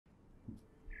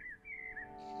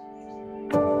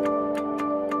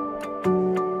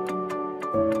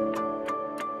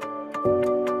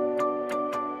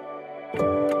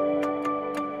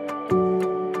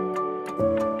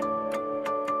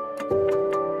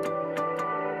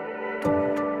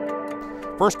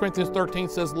1 Corinthians 13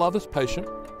 says, love is patient.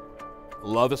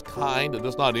 Love is kind. It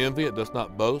does not envy. It does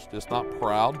not boast. It's not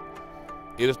proud.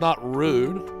 It is not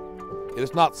rude. It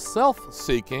is not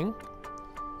self-seeking.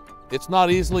 It's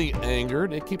not easily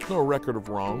angered. It keeps no record of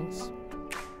wrongs.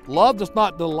 Love does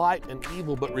not delight in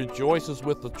evil, but rejoices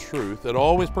with the truth. It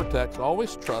always protects,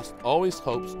 always trusts, always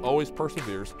hopes, always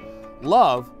perseveres.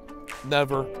 Love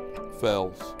never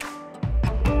fails.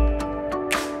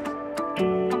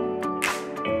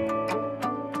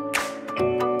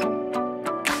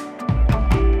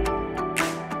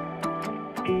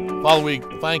 Father, we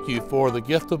thank you for the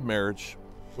gift of marriage.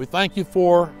 We thank you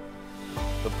for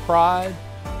the pride,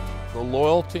 the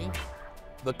loyalty,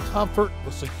 the comfort,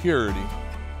 the security,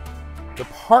 the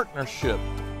partnership,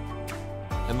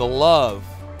 and the love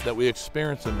that we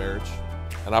experience in marriage.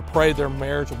 And I pray their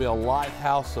marriage will be a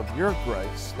lighthouse of your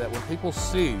grace, that when people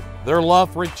see their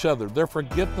love for each other, their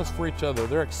forgiveness for each other,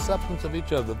 their acceptance of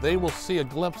each other, they will see a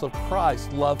glimpse of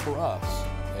Christ's love for us.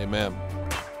 Amen.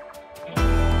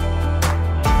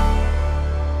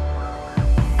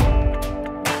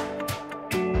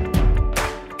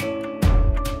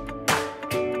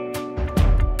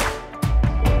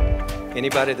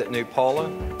 Anybody that knew Paula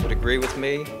would agree with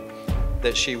me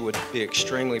that she would be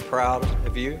extremely proud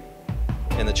of you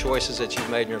and the choices that you've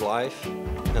made in your life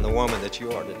and the woman that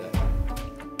you are today.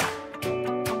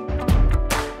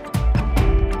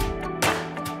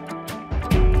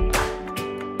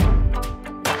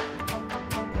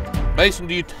 Mason,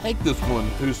 do you take this one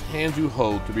whose hand you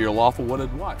hold to be your lawful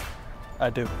wedded wife?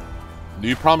 I do. Do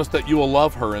you promise that you will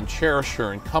love her and cherish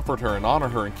her and comfort her and honor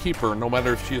her and keep her no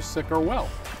matter if she is sick or well?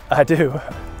 I do.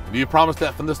 Do you promise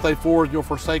that from this day forward you'll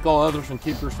forsake all others and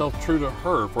keep yourself true to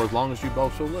her for as long as you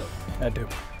both shall live? I do.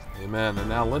 Amen. And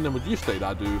now, Lyndin, would you state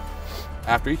 "I do"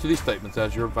 after each of these statements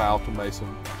as your vow to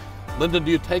Mason? Lyndin,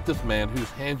 do you take this man whose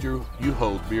hand you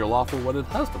hold to be your lawful wedded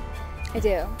husband? I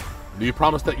do. Do you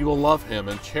promise that you will love him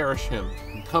and cherish him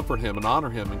and comfort him and honor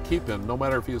him and keep him no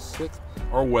matter if he is sick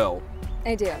or well?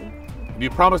 I do. Do you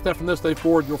promise that from this day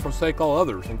forward you'll forsake all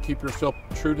others and keep yourself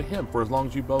true to him for as long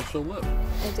as you both shall live?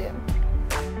 I do.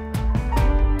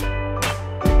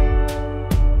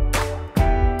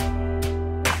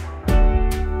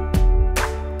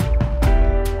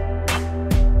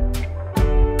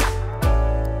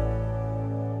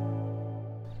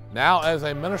 Now, as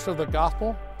a minister of the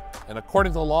gospel, and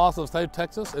according to the laws of the state of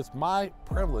Texas, it's my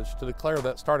privilege to declare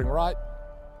that starting right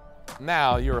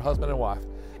now, you're a husband and wife.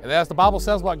 And as the Bible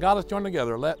says, what God has joined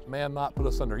together, let man not put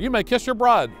asunder. You may kiss your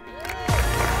bride.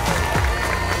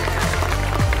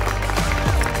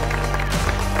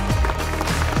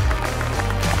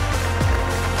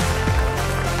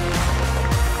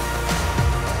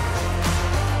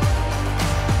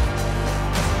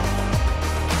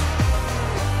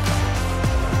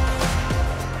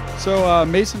 So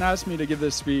Mason asked me to give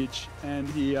this speech, and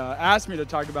he asked me to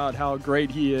talk about how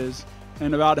great he is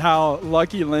and about how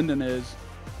lucky Lyndin is,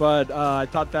 but I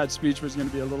thought that speech was going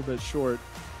to be a little bit short,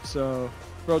 so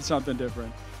wrote something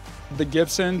different. The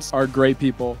Gibsons are great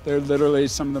people. They're literally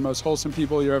some of the most wholesome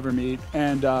people you ever meet,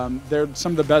 and they're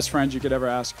some of the best friends you could ever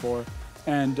ask for.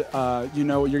 And you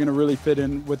know, you're going to really fit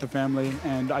in with the family,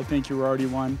 and I think you're already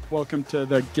one. Welcome to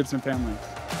the Gibson family.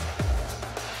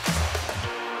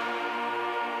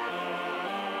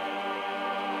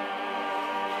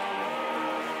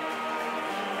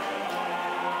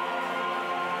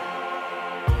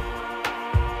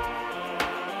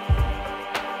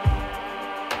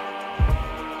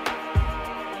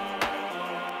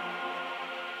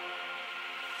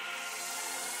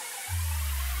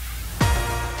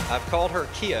 I've called her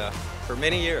Kia for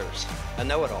many years, a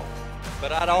know-it-all.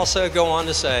 But I'd also go on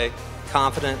to say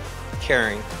confident,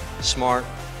 caring, smart,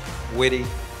 witty,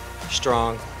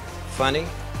 strong, funny,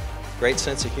 great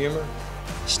sense of humor,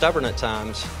 stubborn at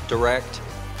times, direct,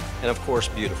 and of course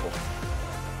beautiful.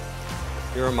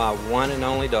 You're my one and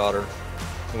only daughter,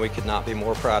 and we could not be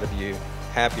more proud of you,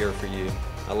 happier for you.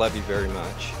 I love you very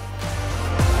much.